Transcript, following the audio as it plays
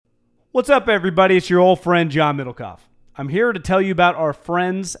What's up, everybody? It's your old friend, John Middlecoff. I'm here to tell you about our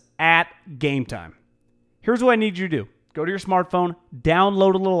friends at Game Time. Here's what I need you to do. Go to your smartphone,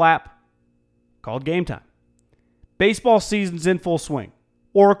 download a little app called Game Time. Baseball season's in full swing.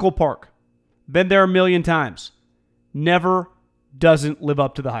 Oracle Park. Been there a million times. Never doesn't live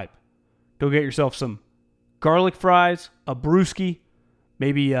up to the hype. Go get yourself some garlic fries, a brewski,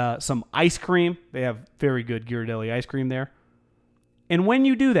 maybe some ice cream. They have very good Ghirardelli ice cream there. And when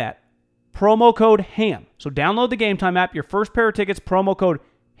you do that, promo code HAM. So download the Game Time app. Your first pair of tickets, promo code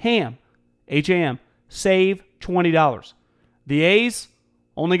HAM, H-A-M, save $20. The A's,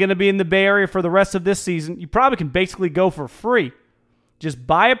 only going to be in the Bay Area for the rest of this season. You probably can basically go for free. Just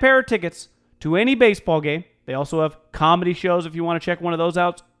buy a pair of tickets to any baseball game. They also have comedy shows if you want to check one of those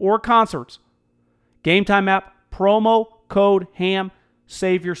out, or concerts. Game Time app, promo code HAM,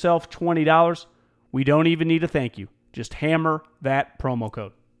 save yourself $20. We don't even need a thank you. Just hammer that promo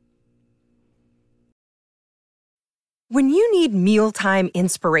code. When you need mealtime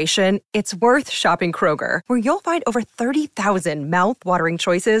inspiration, it's worth shopping Kroger, where you'll find over 30,000 mouth-watering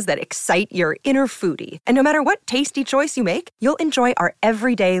choices that excite your inner foodie. And no matter what tasty choice you make, you'll enjoy our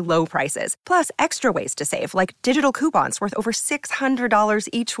everyday low prices, plus extra ways to save, like digital coupons worth over $600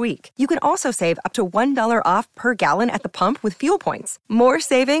 each week. You can also save up to $1 off per gallon at the pump with fuel points. More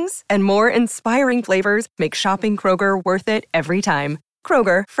savings and more inspiring flavors make shopping Kroger worth it every time.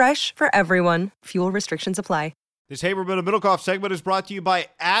 Kroger, fresh for everyone. Fuel restrictions apply. This Haberman and Middlecoff segment is brought to you by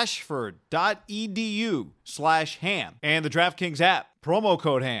ashford.edu/ham and the DraftKings app, promo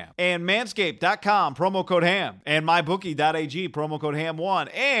code HAM, and manscaped.com, promo code HAM, and mybookie.ag, promo code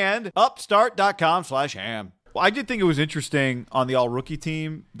HAM1, and upstart.com/ham. Well, I did think it was interesting on the all-rookie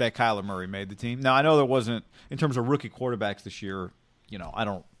team that Kyler Murray made the team. Now, I know there wasn't, in terms of rookie quarterbacks this year, I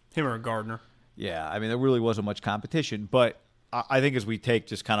don't... Him or Gardner. Yeah, I mean, there really wasn't much competition, but I think as we take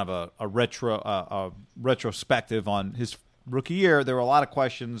just kind of a retrospective on his rookie year, there were a lot of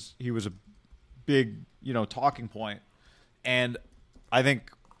questions. He was a big, talking point. And I don't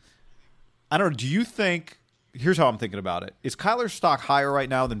know, do you think, here's how I'm thinking about it. Is Kyler's stock higher right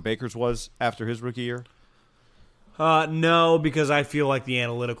now than Baker's was after his rookie year? No, because I feel like the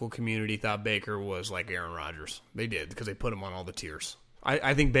analytical community thought Baker was like Aaron Rodgers. They did, because they put him on all the tiers.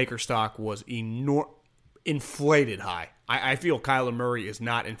 I think Baker's stock was inflated high. I feel Kyler Murray is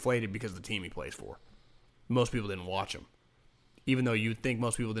not inflated because of the team he plays for. Most people didn't watch him. Even though you'd think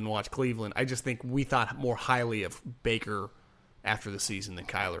most people didn't watch Cleveland, I just think we thought more highly of Baker after the season than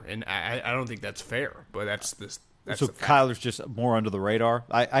Kyler. And I don't think that's fair, but that's so Kyler's just more under the radar?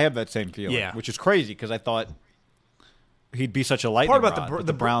 I have that same feeling, yeah. Which is crazy because I thought he'd be such a lightning rod.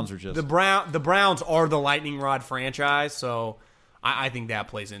 The Browns are just... The Browns are the lightning rod franchise, so I think that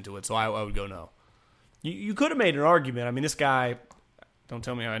plays into it. So I would go no. You could have made an argument. I mean, this guy, don't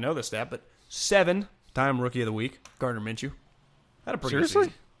tell me how I know this stat, but 7-time Rookie of the Week, Gardner Minshew. Had a pretty good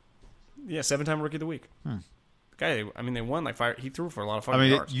season. Yeah, 7-time Rookie of the Week. Guy, I mean, they won like 5. He threw for a lot of fucking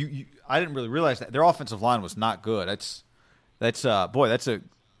yards. I didn't really realize that their offensive line was not good. I'd say a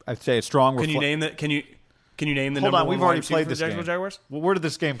strong. Can you name that? Can you name the Hold number on, one we've already receiver played for this the Jacksonville game. Jaguars? Well, where did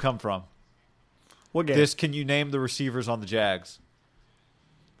this game come from? What game? Can you name the receivers on the Jags?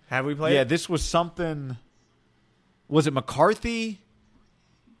 Have we played? Yeah, this was something. Was it McCarthy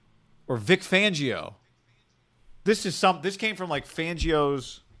or Vic Fangio? This came from like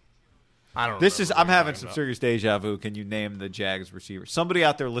Fangio's. I don't know. I'm having some serious deja vu. Can you name the Jags receivers? Somebody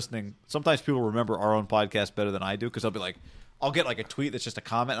out there listening, sometimes people remember our own podcast better than I do because I'll get like a tweet that's just a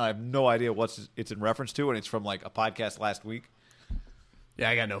comment and I have no idea what it's in reference to, and it's from like a podcast last week. Yeah,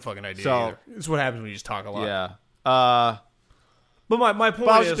 I got no fucking idea either. It's what happens when you just talk a lot. Yeah. But my point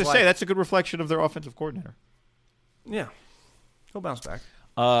I was is, just to say that's a good reflection of their offensive coordinator. Yeah, he'll bounce back.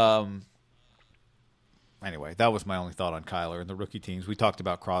 Anyway, that was my only thought on Kyler and the rookie teams. We talked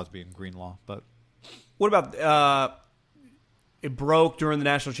about Crosby and Greenlaw, but what about it broke during the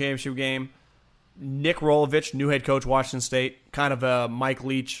national championship game? Nick Rolovich, new head coach, Washington State, kind of a Mike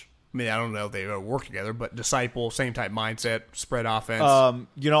Leach. I mean, I don't know if they ever worked together, but disciple, same type mindset, spread offense.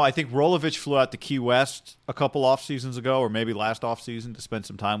 I think Rolovich flew out to Key West a couple off seasons ago, or maybe last off season, to spend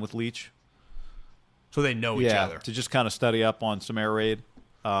some time with Leach. So they know each other. To just kind of study up on some air raid.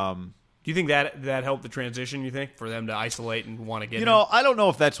 Do you think that helped the transition, you think, for them to isolate and want to get him? I don't know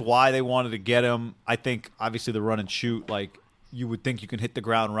if that's why they wanted to get him. I think, obviously, the run and shoot, like, you would think you can hit the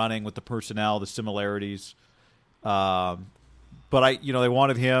ground running with the personnel, the similarities. But, they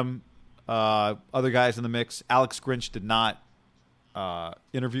wanted him. Other guys in the mix. Alex Grinch did not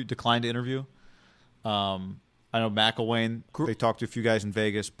declined to interview. I know McElwain, they talked to a few guys in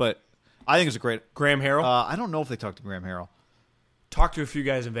Vegas, but I think it's a great... Graham Harrell? I don't know if they talked to Graham Harrell. Talked to a few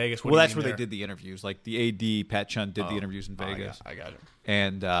guys in Vegas. What Well, do you that's mean where there? they did the interviews. Like the AD, Pat Chun, did the interviews in Vegas. I got it.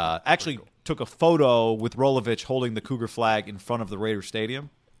 And actually took a photo with Rolovich holding the Cougar flag in front of the Raiders Stadium,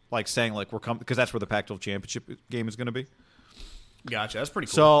 like saying like we're coming because that's where the Pac-12 championship game is going to be. Gotcha. That's pretty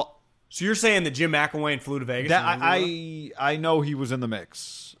cool. So you're saying that Jim McElwain flew to Vegas? that and interviewed him? I know he was in the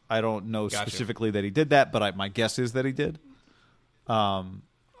mix. I don't know specifically that he did that, but my guess is that he did.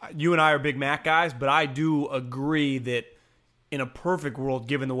 You and I are big Mac guys, but I do agree that in a perfect world,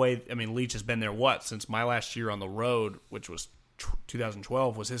 given the way, I mean, Leach has been there, since my last year on the road, which was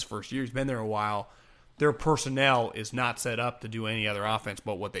 2012, was his first year. He's been there a while. Their personnel is not set up to do any other offense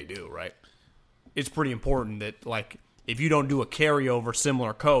but what they do, right? It's pretty important that, like, if you don't do a carryover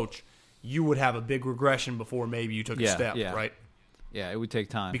similar coach, you would have a big regression before maybe you took a step, right? Yeah, it would take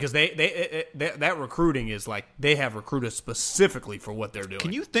time. Because that recruiting is like they have recruited specifically for what they're doing.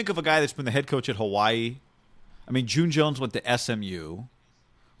 Can you think of a guy that's been the head coach at Hawaii? I mean, June Jones went to SMU,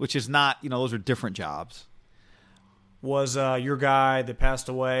 which is not, those are different jobs. Was your guy that passed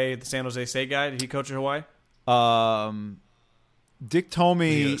away, the San Jose State guy, did he coach at Hawaii? Dick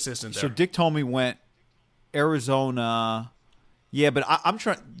Tomey. Assistant there. So Dick Tomey went Arizona. Yeah, but I'm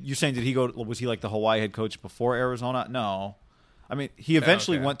trying. You're saying was he like the Hawaii head coach before Arizona? No. I mean, he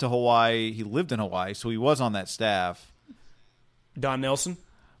eventually went to Hawaii. He lived in Hawaii, so he was on that staff. Don Nelson?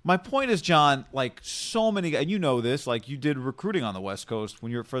 My point is, John, like so many, and you know this, like you did recruiting on the West Coast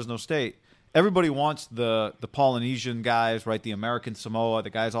when you're at Fresno State. Everybody wants the Polynesian guys, right? The American Samoa, the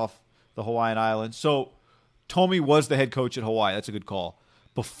guys off the Hawaiian Islands. So Tomey was the head coach at Hawaii. That's a good call.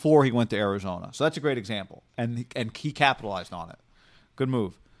 Before he went to Arizona. So that's a great example. And he capitalized on it. Good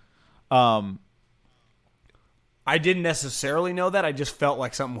move. I didn't necessarily know that. I just felt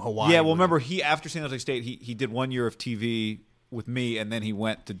like something Hawaii. Yeah, well, remember, after San Jose State, he did 1 year of TV with me, and then he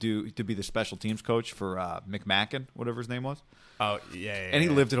went to be the special teams coach for McMacken, whatever his name was. Oh, yeah. And he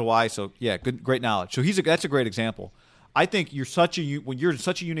lived in Hawaii, so yeah, great knowledge. So that's a great example. I think when you're in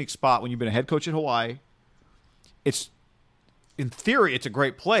such a unique spot when you've been a head coach at Hawaii, it's in theory it's a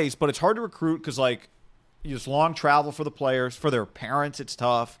great place, but it's hard to recruit because like it's long travel for the players, for their parents. It's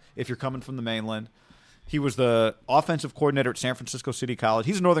tough if you're coming from the mainland. He was the offensive coordinator at San Francisco City College.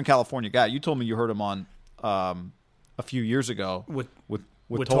 He's a Northern California guy. You told me you heard him on a few years ago with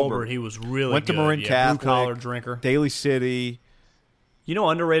Tolbert. He was really went good. to Marin Catholic, blue collar drinker, Daly City. You know,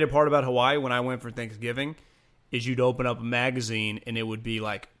 underrated part about Hawaii when I went for Thanksgiving is you'd open up a magazine and it would be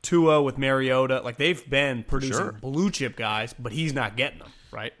like Tua with Mariota. Like they've been producing blue chip guys, but he's not getting them,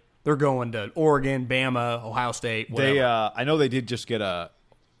 right? They're going to Oregon, Bama, Ohio State, whatever. I know they did just get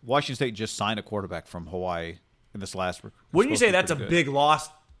Washington State just signed a quarterback from Hawaii in this last. Wouldn't you say that's a big loss?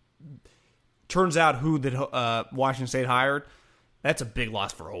 Turns out who that Washington State hired, that's a big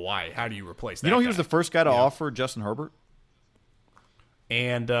loss for Hawaii. How do you replace that? He was the first guy to offer Justin Herbert.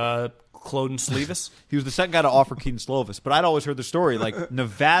 And Cloden Slevis. He was the second guy to offer Keaton Slovis. But I'd always heard the story. Like,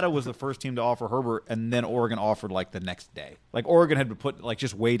 Nevada was the first team to offer Herbert, and then Oregon offered, like, the next day. Like, Oregon had been put, like,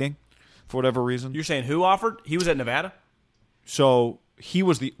 just waiting for whatever reason. You're saying who offered? He was at Nevada? So,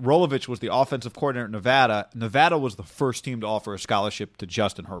 Rolovich was the offensive coordinator at Nevada. Nevada was the first team to offer a scholarship to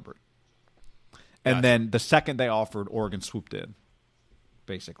Justin Herbert. And then the second they offered, Oregon swooped in,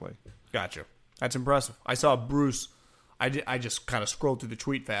 basically. Gotcha. That's impressive. I saw Bruce. I just kind of scrolled through the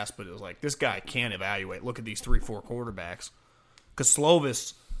tweet fast, but it was like, this guy can't evaluate. Look at these 3-4 quarterbacks. Because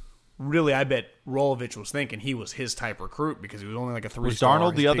Slovis, really, I bet Rolovich was thinking he was his type recruit because he was only like a 3-star. Was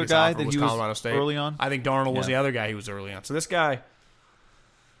Darnold the other guy that he Colorado was State. early on? I think Darnold was the other guy he was early on. So this guy,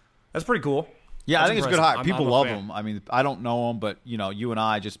 that's pretty cool. Yeah, That's I think impressive. it's a good hire. People love fan. him. I mean, I don't know him, but you and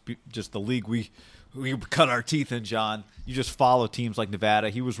I just the league we cut our teeth in, John. You just follow teams like Nevada.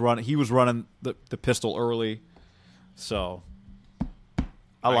 He was running the pistol early, so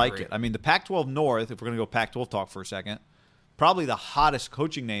I like agree. it. I mean, the Pac-12 North. If we're going to go Pac-12 talk for a second, probably the hottest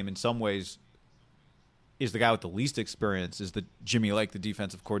coaching name in some ways is the guy with the least experience. Is the Jimmy Lake, the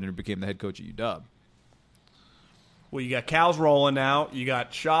defensive coordinator, became the head coach at UW. Well, you got Cal's rolling now. You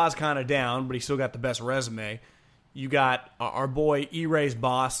got Shaw's kind of down, but he still got the best resume. You got our boy E-Ray's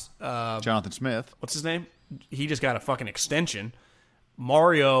boss. Jonathan Smith. What's his name? He just got a fucking extension.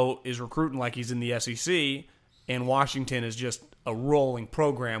 Mario is recruiting like he's in the SEC, and Washington is just a rolling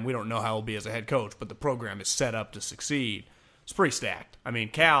program. We don't know how he'll be as a head coach, but the program is set up to succeed. It's pretty stacked. I mean,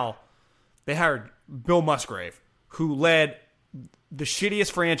 Cal, they hired Bill Musgrave, who led the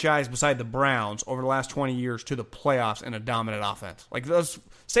shittiest franchise beside the Browns over the last 20 years to the playoffs in a dominant offense. Like, let's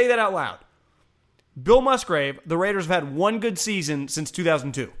say that out loud. Bill Musgrave, the Raiders have had one good season since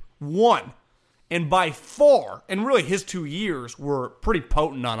 2002. One. And by far, and really his 2 years were pretty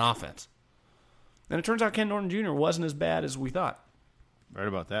potent on offense. And it turns out Ken Norton Jr. wasn't as bad as we thought. Right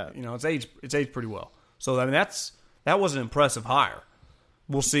about that. It's aged pretty well. So I mean that was an impressive hire.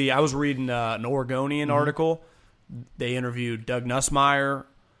 We'll see. I was reading an Oregonian article. They interviewed Doug Nussmeier.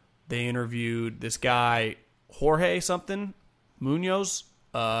 They interviewed this guy Jorge something Munoz,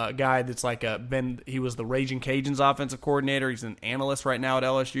 a guy that's like he was the Raging Cajuns offensive coordinator. He's an analyst right now at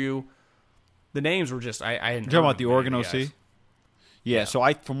LSU. The names were just I hadn't. You're talking about the Oregon OC? Yeah. So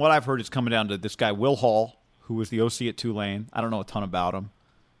from what I've heard, it's coming down to this guy Will Hall, who was the OC at Tulane. I don't know a ton about him.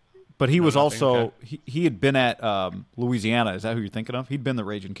 But he was also he had been at Louisiana. Is that who you're thinking of? He'd been the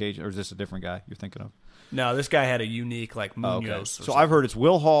Raging Cajun, or is this a different guy you're thinking of? No, this guy had a unique Munoz. Okay. So I've heard it's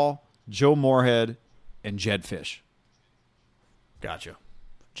Will Hall, Joe Moorhead, and Jed Fish. Gotcha.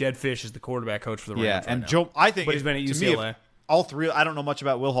 Jed Fish is the quarterback coach for the Rams. Yeah, and Joe. I think, but he's been at UCLA. All three. I don't know much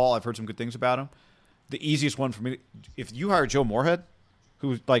about Will Hall. I've heard some good things about him. The easiest one for me, if you hire Joe Moorhead,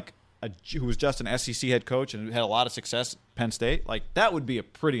 who's who was just an SEC head coach and had a lot of success at Penn State, that would be a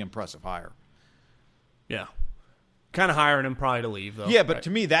pretty impressive hire. Yeah. Kind of hiring him probably to leave, though. Yeah, but to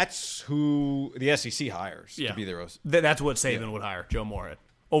me, that's who the SEC hires to be their OC. That's what Saban would hire, Joe Moorhead,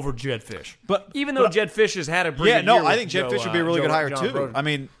 over Jed Fish. But even though Jed Fish has had a pretty good year I think Jed Fish would be a really good hire, too. Roden. I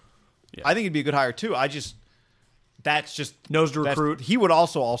mean, I think he'd be a good hire, too. That's just knows to recruit. He would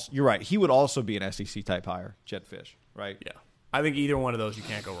also you're right. He would also be an SEC type hire, Jed Fish, right? Yeah. I think either one of those you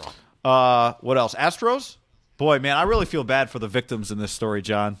can't go wrong. What else? Astros? Boy, man, I really feel bad for the victims in this story,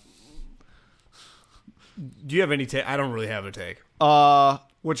 John. Do you have any take? I don't really have a take.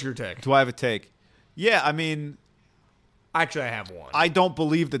 What's your take? Do I have a take? Yeah, I mean... Actually, I have one. I don't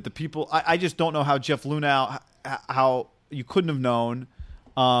believe that the people... I just don't know how Jeff Lunau... How you couldn't have known...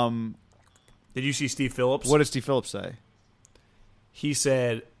 Did you see Steve Phillips? What did Steve Phillips say? He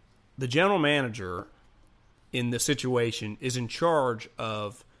said the general manager in the situation is in charge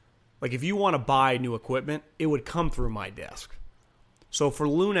of, if you want to buy new equipment, it would come through my desk. So for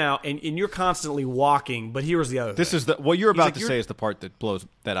Lunau, and you're constantly walking, but here's the other thing. Is what you're about to say is the part that blows,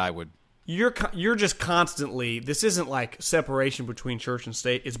 that I would... You're just constantly, this isn't like separation between church and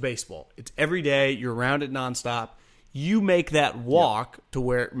state, it's baseball. It's every day, you're around it nonstop. You make that walk to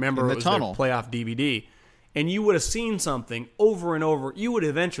where, remember, it was tunnel. Their playoff DVD, and you would have seen something over and over. You would have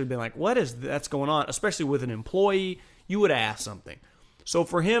eventually been like, what is that's going on? Especially with an employee, you would ask something. So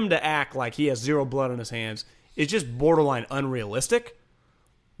for him to act like he has zero blood on his hands is just borderline unrealistic.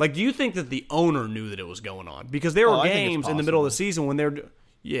 Do you think that the owner knew that it was going on? Because there were games in the middle of the season when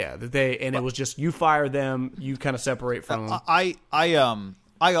it was just you fire them, you kind of separate from them. I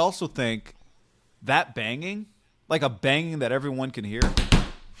also think that banging, a banging that everyone can hear.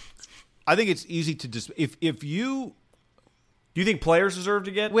 I think it's easy to just if you. Do you think players deserve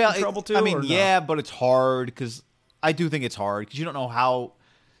to get in trouble too? I mean, but it's hard because I do think it's hard because you don't know how.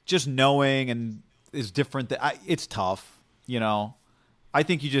 Just knowing and is different. It's tough, I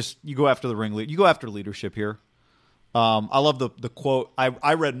think you go after the ringleader. You go after leadership here. I love the quote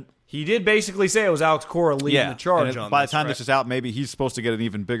I read. He did basically say it was Alex Cora leading the charge on. By the time this is out, maybe he's supposed to get an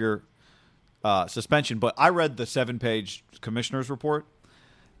even bigger suspension. But I read the 7-page commissioner's report.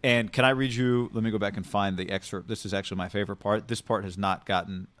 And can I read you? Let me go back and find the excerpt. This is actually my favorite part. This part has not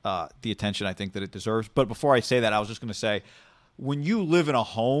gotten the attention I think that it deserves. But before I say that, I was just going to say, when you live in a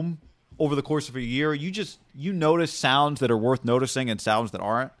home over the course of a year, you notice sounds that are worth noticing and sounds that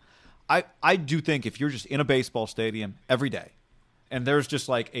aren't. I do think if you're just in a baseball stadium every day and there's just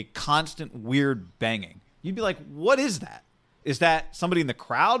a constant weird banging, you'd be like, what is that? Is that somebody in the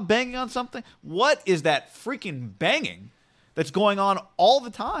crowd banging on something? What is that freaking banging that's going on all the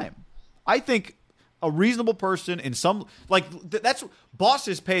time? I think a reasonable person in some that's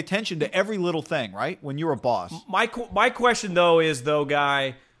bosses pay attention to every little thing, right? When you're a boss. My question though,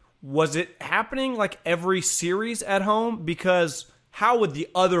 Guy, was it happening every series at home? Because how would the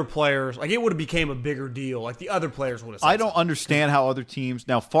other players it would have became a bigger deal? The other players would have. I don't understand how other teams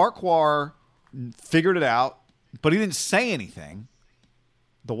now. Farquhar figured it out, but he didn't say anything.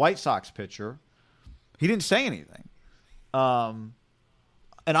 The White Sox pitcher, he didn't say anything. And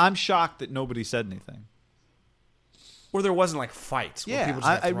I'm shocked that nobody said anything. Or there wasn't fights. Yeah,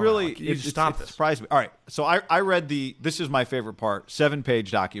 I really it surprised me. All right, so I read this is my favorite part,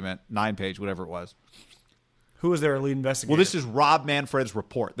 7-page document, 9-page, whatever it was. Who was their lead investigator? Well, this is Rob Manfred's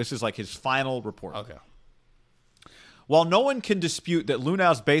report. This is his final report. Okay. While no one can dispute that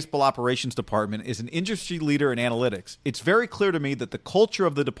Lunau's baseball operations department is an industry leader in analytics, it's very clear to me that the culture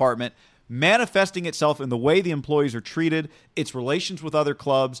of the department, manifesting itself in the way the employees are treated, its relations with other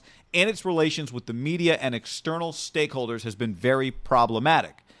clubs, and its relations with the media and external stakeholders has been very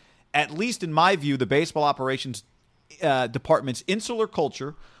problematic. At least in my view, the baseball operations department's insular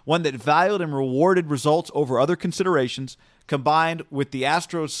culture, one that valued and rewarded results over other considerations, combined with the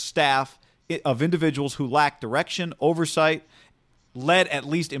Astros staff of individuals who lacked direction, oversight, led at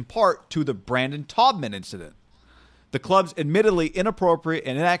least in part to the Brandon Taubman incident. The club's admittedly inappropriate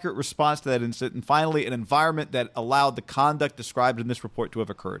and inaccurate response to that incident, and finally, an environment that allowed the conduct described in this report to have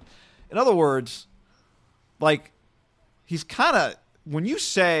occurred. In other words, like, he's kind of, when you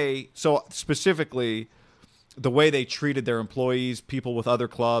say, so specifically, the way they treated their employees, people with other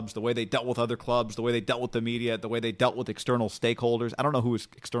clubs, the way they dealt with other clubs, the way they dealt with the media, the way they dealt with external stakeholders. I don't know who his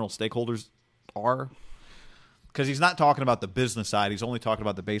external stakeholders are, because he's not talking about the business side. He's only talking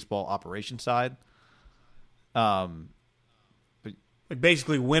about the baseball operation side. Like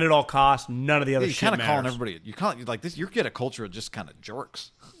basically, win at all costs. None of the other you're shit kind of calling matters. everybody. You kind of like this. You get a culture of just kind of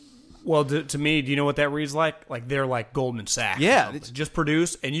jerks. Well, to me, do you know what that reads like? Like they're like Goldman Sachs. Yeah, It's just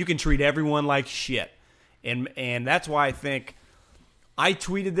produce, and you can treat everyone like shit. And that's why I think I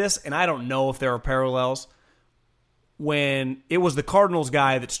tweeted this, and I don't know if there are parallels. When it was the Cardinals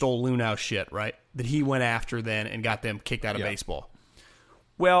guy that stole Lunau's shit, right? That he went after then and got them kicked out of baseball.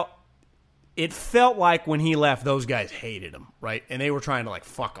 Well, it felt like when he left, those guys hated him, right? And they were trying to, like,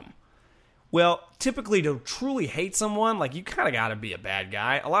 fuck him. Well, typically to truly hate someone, like, you kind of got to be a bad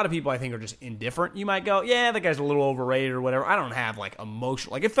guy. A lot of people, I think, are just indifferent. You might go, yeah, that guy's a little overrated or whatever. I don't have, like,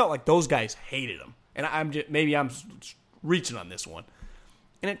 emotion. Like, it felt like those guys hated him. And maybe I'm reaching on this one.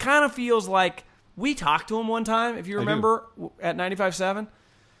 And it kind of feels like we talked to him one time, if you remember, at 95.7.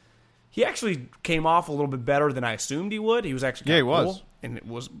 He actually came off a little bit better than I assumed he would. He was actually kind of cool. Was. And it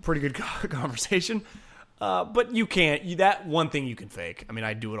was a pretty good conversation. But you can't. That one thing you can fake. I mean,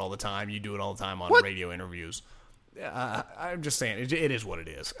 I do it all the time. You do it all the time on radio interviews. I'm just saying, it is what it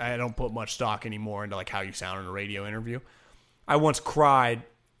is. I don't put much stock anymore into like how you sound in a radio interview. I once cried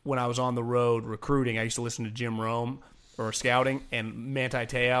when I was on the road recruiting. I used to listen to Jim Rome or scouting, and Manti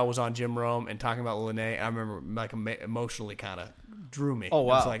Te'o was on Jim Rome and talking about Lene. I remember like emotionally kind of drew me. Oh,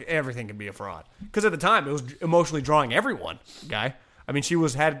 wow. It's like everything can be a fraud. Because at the time, it was emotionally drawing everyone, guy. I mean, she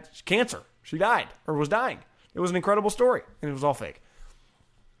had cancer. She died or was dying. It was an incredible story, and it was all fake.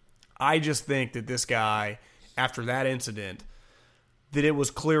 I just think that this guy, after that incident, that it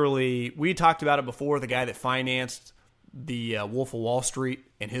was clearly, we talked about it before, the guy that financed the Wolf of Wall Street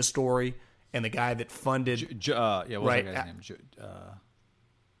and his story, and the guy that funded, what was right, that guy's name?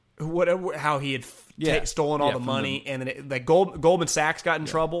 how he had stolen all the money, and then Goldman Sachs got in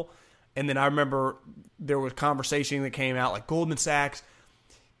trouble, and then I remember there was conversation that came out like Goldman Sachs,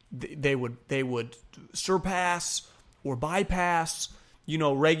 they would surpass or bypass,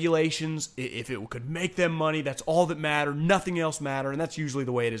 regulations if it could make them money. That's all that mattered. Nothing else mattered, and that's usually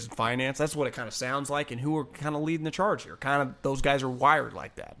the way it is in finance. That's what it kind of sounds like, and who are kind of leading the charge here? Kind of those guys are wired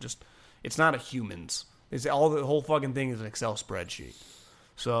like that. Just it's not a humans. It's the whole fucking thing is an Excel spreadsheet.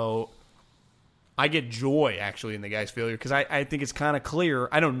 So I get joy actually in the guy's failure because I think it's kind of clear.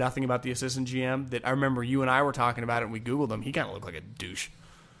 I know nothing about the assistant GM. That I remember you and I were talking about it and we Googled him. He kind of looked like a douche.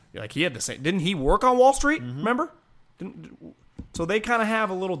 Like he had the same. Didn't he work on Wall Street? Mm-hmm. Remember? So they kind of have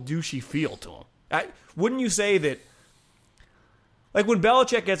a little douchey feel to them. Wouldn't you say that? Like when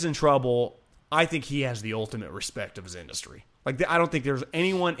Belichick gets in trouble, I think he has the ultimate respect of his industry. Like I don't think there's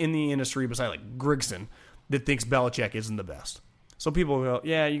anyone in the industry besides like Grigson that thinks Belichick isn't the best. So people go,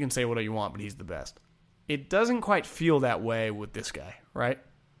 yeah, you can say whatever you want, but he's the best. It doesn't quite feel that way with this guy, right?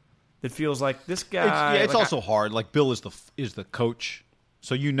 It feels like this guy. It's also hard. Like Bill is the coach,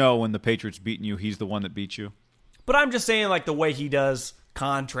 so when the Patriots beating you, he's the one that beat you. But I'm just saying, like the way he does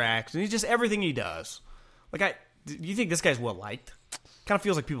contracts, and he's just everything he does. Like, do you think this guy's well liked? Kind of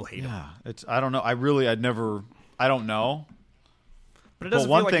feels like people hate him. Yeah, I don't know. I don't know. But it doesn't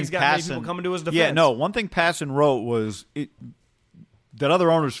feel like he's got many people coming to his defense. Yeah, no. One thing Passan wrote was that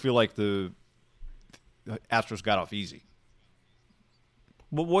other owners feel like the Astros got off easy.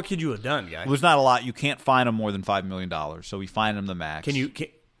 But what could you have done, guy? There's not a lot. You can't fine them more than $5 million, so we fine them the max.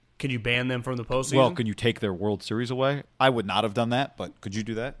 Can you ban them from the postseason? Well, can you take their World Series away? I would not have done that, but could you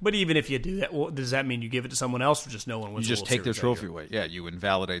do that? But even if you do that, well, does that mean you give it to someone else or just no one wins? You just take their trophy away. Yeah, you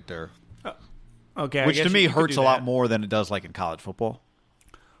invalidate their. Okay, which to me hurts a lot more than it does like in college football.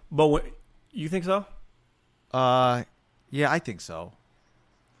 But you think so? Yeah, I think so.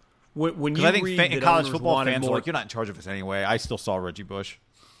 When you I think read in college football fans are like, you're not in charge of us anyway. I still saw Reggie Bush.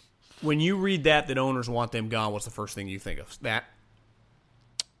 When you read that owners want them gone, what's the first thing you think of? That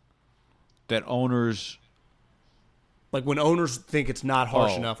owners Like when owners think it's not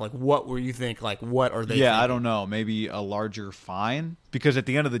harsh Oh. enough, like what were you think? Like what are they? Yeah, I thinking? don't know. Maybe a larger fine, because at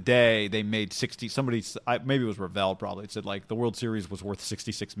the end of the day, they made 60. Maybe it was Ravel. Probably it said like the World Series was worth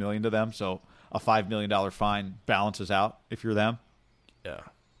 $66 million to them, so a $5 million fine balances out if you're them. Yeah.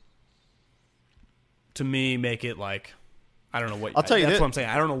 To me, make it like I don't know what. I'll tell you That's this. what I'm saying.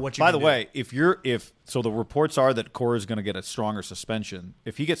 I don't know what you. By can the do. way, if so, the reports are that Cora is going to get a stronger suspension.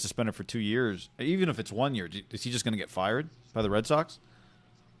 If he gets suspended for 2 years, even if it's 1 year, is he just going to get fired by the Red Sox?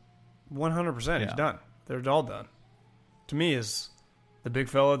 100%, he's Yeah. done. They're all done. To me, is the big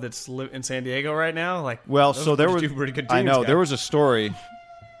fella that's in San Diego right now. Like, Well, those so are there was. two pretty good teams. I know guy. there was a story.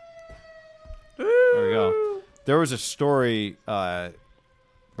 There we go. There was a story,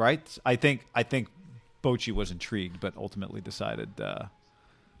 right? I think Bochy was intrigued, but ultimately decided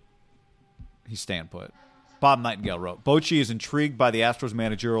he's staying put. Bob Nightingale wrote, Bochy is intrigued by the Astros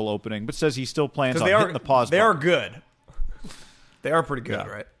managerial opening, but says he still plans on they hitting are the pause They button. are good. They are pretty good, Yeah.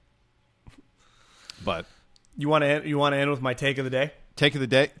 right? But You want to end with my take of the day? take of the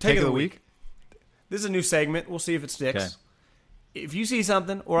day, take of the week. This is a new segment. We'll see if it sticks. Okay. If you see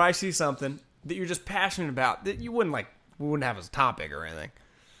something or I see something that you're just passionate about that you wouldn't we wouldn't have as a topic or anything.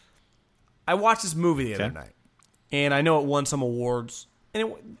 I watched this movie the other Okay. night, and I know it won some awards.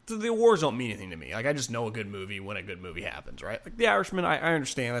 And the awards don't mean anything to me. Like I just know a good movie when a good movie happens, right? Like The Irishman, I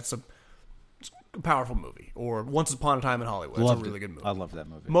understand it's a powerful movie. Or Once Upon a Time in Hollywood, it's a really good movie. I love that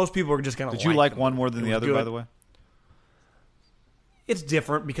movie. Most people are just kind of. Did you like one more than the other, by the way? It's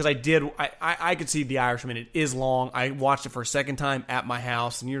different because I could see The Irishman. It is long. I watched it for a second time at my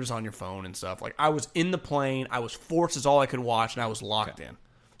house, and you're just on your phone and stuff. Like I was in the plane, I was forced as all I could watch, and I was locked in.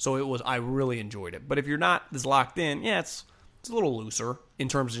 So I really enjoyed it. But if you're not as locked in, yeah, it's a little looser in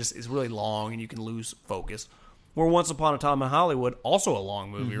terms of just it's really long and you can lose focus. Where Once Upon a Time in Hollywood, also a long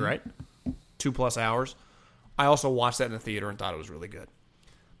movie, right? 2+ hours. I also watched that in the theater and thought it was really good.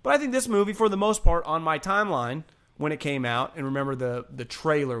 But I think this movie, for the most part, on my timeline when it came out, and remember the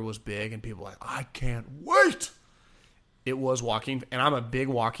trailer was big, and people were like, I can't wait. It was Joaquin, and I'm a big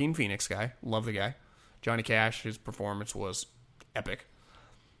Joaquin Phoenix guy. Love the guy. Johnny Cash, his performance was epic.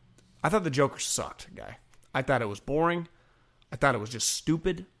 I thought the Joker sucked, guy. I thought it was boring. I thought it was just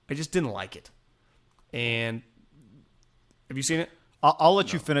stupid. I just didn't like it. And have you seen it? I'll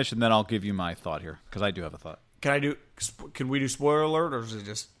let you finish, and then I'll give you my thought here, because I do have a thought. Can we do spoiler alert, or is it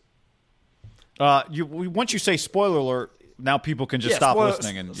just... Once you say spoiler alert, now people can just stop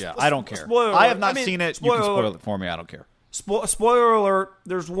listening, and I don't care. Spoiler I have alert. not seen it. You can spoiler spoil alert. it for me. I don't care. Spoiler alert,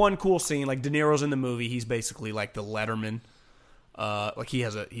 there's one cool scene, like De Niro's in the movie, he's basically like the Letterman. Like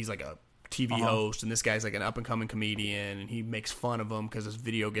he's like a TV host, and this guy's like an up-and-coming comedian, and he makes fun of him because his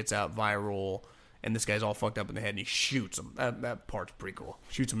video gets out viral, and this guy's all fucked up in the head, and he shoots him. That part's pretty cool.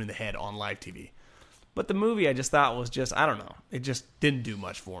 Shoots him in the head on live TV. But the movie I just thought was just, I don't know, it just didn't do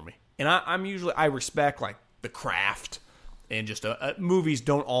much for me. And I respect like the craft, and just movies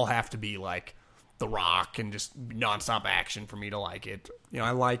don't all have to be like The Rock and just nonstop action for me to like it. You know,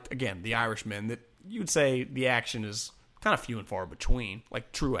 I liked, again, The Irishman, that you'd say the action is kind of few and far between,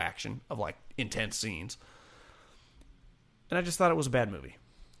 like true action of like intense scenes. And I just thought it was a bad movie.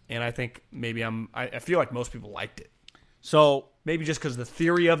 And I think maybe I feel like most people liked it. So Maybe just because the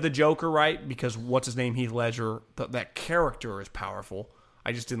theory of the Joker, right? Because what's his name, Heath Ledger, that character is powerful.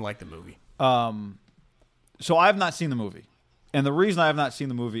 I just didn't like the movie. So I have not seen the movie. And the reason I have not seen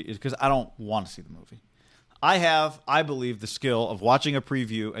the movie is because I don't want to see the movie. I have, I believe, the skill of watching a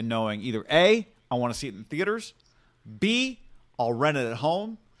preview and knowing either A, I want to see it in theaters, B, I'll rent it at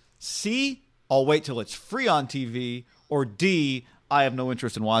home, C, I'll wait till it's free on TV, or D, I have no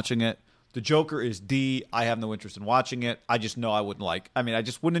interest in watching it. The Joker is D, I have no interest in watching it. I just know I wouldn't I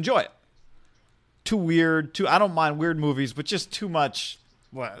just wouldn't enjoy it. Too weird, I don't mind weird movies, but just too much.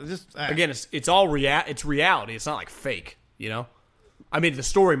 Again, it's all it's reality. It's not like fake, you know? I mean, the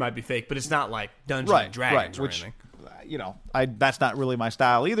story might be fake, but it's not like Dungeons and Dragons or anything. That's not really my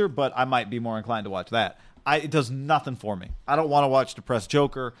style either, but I might be more inclined to watch that. It does nothing for me. I don't want to watch depressed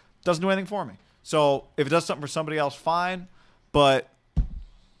Joker. Doesn't do anything for me. So if it does something for somebody else, fine. But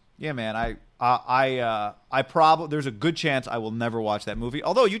yeah, man, I probably, there's a good chance I will never watch that movie.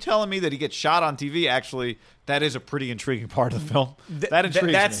 Although you telling me that he gets shot on TV, actually, that is a pretty intriguing part of the film. That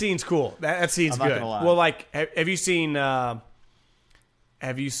intrigues that me. scene's cool. That scene's I'm not good. gonna lie. Well, like, have you seen?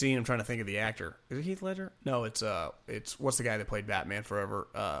 Have you seen? I'm trying to think of the actor. Is it Heath Ledger? No, it's what's the guy that played Batman forever?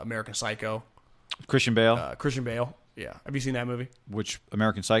 American Psycho. Christian Bale, Christian Bale. Yeah. Have you seen that movie? which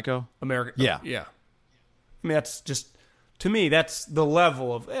American Psycho? American. Yeah. Yeah. I mean, that's just, to me, that's the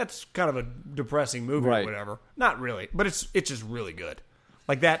level of, that's kind of a depressing movie Right. or whatever. Not really, but it's just really good.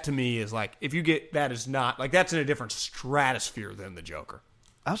 Like, that to me is like, if you get, that is not, like, that's in a different stratosphere than the Joker.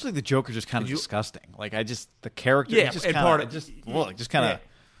 I also think the Joker's just kind of disgusting. Like, the character, Yeah, just and kind part of, of- just kind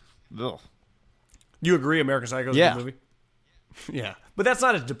of, You agree American Psycho is a Yeah. good movie? Yeah. But that's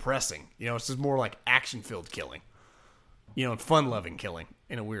not as depressing. You know, it's just more like action-filled killing. You know, and fun-loving killing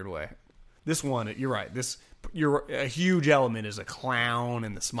in a weird way. This one, you're right. A huge element is a clown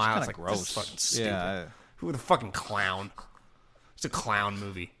and the smile. It's like, gross. this is fucking stupid. Yeah. Who would a fucking clown? It's a clown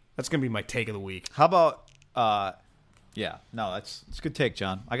movie. That's going to be my take of the week. How about, yeah, no, it's a good take,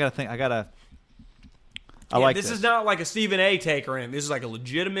 John. I like this. This is not like a Stephen A. take or anything. This is like a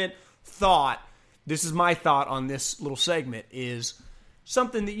legitimate thought. This is my thought on this little segment is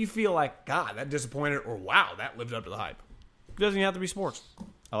something that you feel like, God, that disappointed, or wow, that lived up to the hype. It doesn't even have to be sports.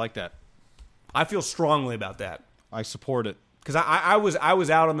 I like that. I feel strongly about that. I support it. Because I was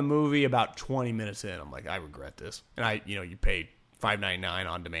out on the movie about 20 minutes in. I'm like, I regret this. And you paid $5.99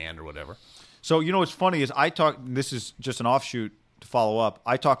 on demand or whatever. So, what's funny is this is just an offshoot to follow up.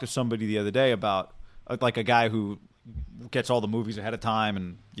 I talked to somebody the other day about, like, a guy who gets all the movies ahead of time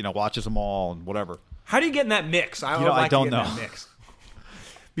and, watches them all and whatever. How do you get in that mix? I I don't know. In that mix.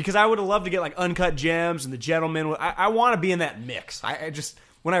 Because I would have loved to get, like, Uncut Gems and The Gentleman. I want to be in that mix. I just,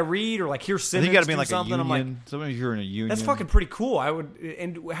 when I read or, like, hear I Simmons think you got to be in, do like, something, a I'm like, union. Sometimes you're in a union. that's fucking pretty cool. What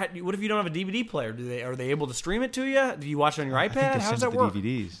if you don't have a DVD player? Are they able to stream it to you? Do you watch it on your I think iPad? they How does send that the work?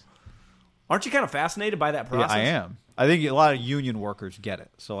 DVDs. Aren't you kind of fascinated by that process? Yeah, I am. I think a lot of union workers get it.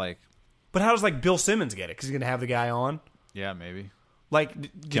 So, like, But how does, like, Bill Simmons get it? Because he's going to have the guy on? yeah, maybe. Like,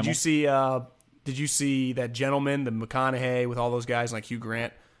 did Kimmel? you see That Gentleman, the McConaughey with all those guys like Hugh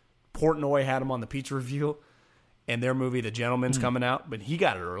Grant? Portnoy had him on the Pizza Review, and their movie The Gentleman's coming out, but he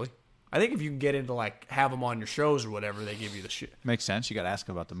got it early. I think if you can get into, like, have them on your shows or whatever, they give you the shit. Makes sense. You got to ask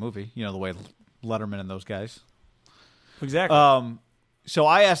about the movie. The way Letterman and those guys. Exactly. So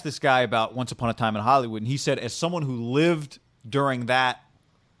I asked this guy about Once Upon a Time in Hollywood, and he said, as someone who lived during that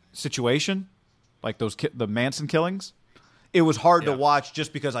situation, like the Manson killings, it was hard to watch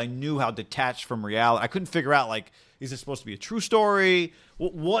just because I knew how detached from reality. I couldn't figure out, like, is this supposed to be a true story?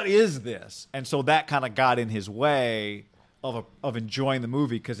 What is this? And so that kind of got in his way of enjoying the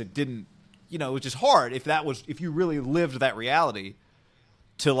movie because it didn't, it was just hard if you really lived that reality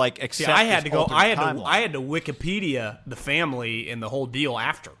to, like, accept. See, I had this to go. alternate timeline. I had to Wikipedia the family and the whole deal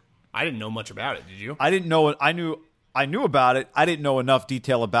after. I didn't know much about it. Did you? I didn't know it. I knew about it. I didn't know enough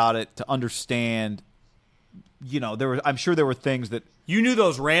detail about it to understand. I'm sure there were things that. You knew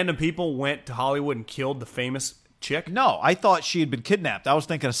those random people went to Hollywood and killed the famous chick? No, I thought she had been kidnapped. I was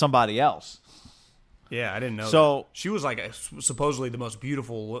thinking of somebody else. Yeah, I didn't know. So that. She was like supposedly the most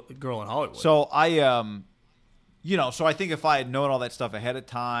beautiful girl in Hollywood. So so I think if I had known all that stuff ahead of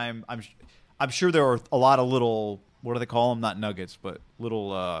time, I'm sure there were a lot of little, what do they call them? Not nuggets, but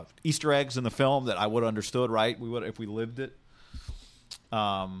little Easter eggs in the film that I would have understood. Right? We would if we lived it.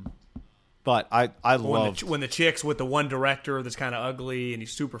 But I loved when the chick's with the one director that's kind of ugly and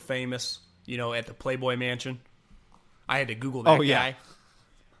he's super famous, at the Playboy Mansion. I had to Google that guy.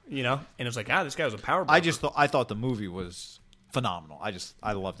 And it was like, this guy was a power broker. I thought the movie was phenomenal.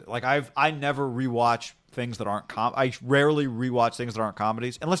 I loved it. Like I never rewatch things that aren't I rarely rewatch things that aren't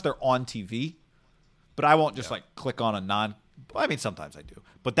comedies unless they're on TV. But I won't just like click on I mean sometimes I do.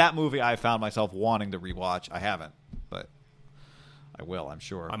 But that movie I found myself wanting to rewatch. I haven't, but I will, I'm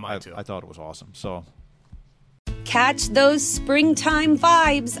sure. I might too. I thought it was awesome. So catch those springtime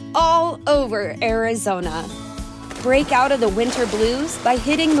vibes all over Arizona. Break out of the winter blues by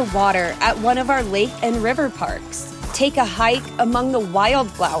hitting the water at one of our lake and river parks. Take a hike among the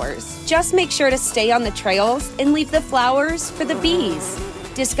wildflowers. Just make sure to stay on the trails and leave the flowers for the bees.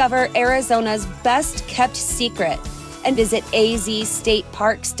 Discover Arizona's best kept secret and visit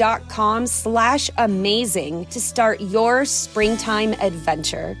azstateparks.com/amazing to start your springtime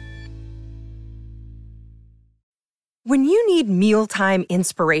adventure. When you need mealtime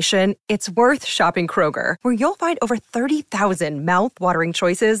inspiration, it's worth shopping Kroger, where you'll find over 30,000 mouth-watering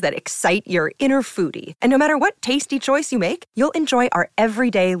choices that excite your inner foodie. And no matter what tasty choice you make, you'll enjoy our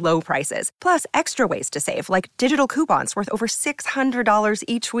everyday low prices, plus extra ways to save, like digital coupons worth over $600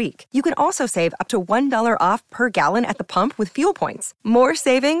 each week. You can also save up to $1 off per gallon at the pump with fuel points. More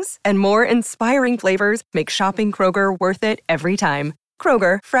savings and more inspiring flavors make shopping Kroger worth it every time.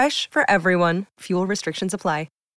 Kroger, fresh for everyone. Fuel restrictions apply.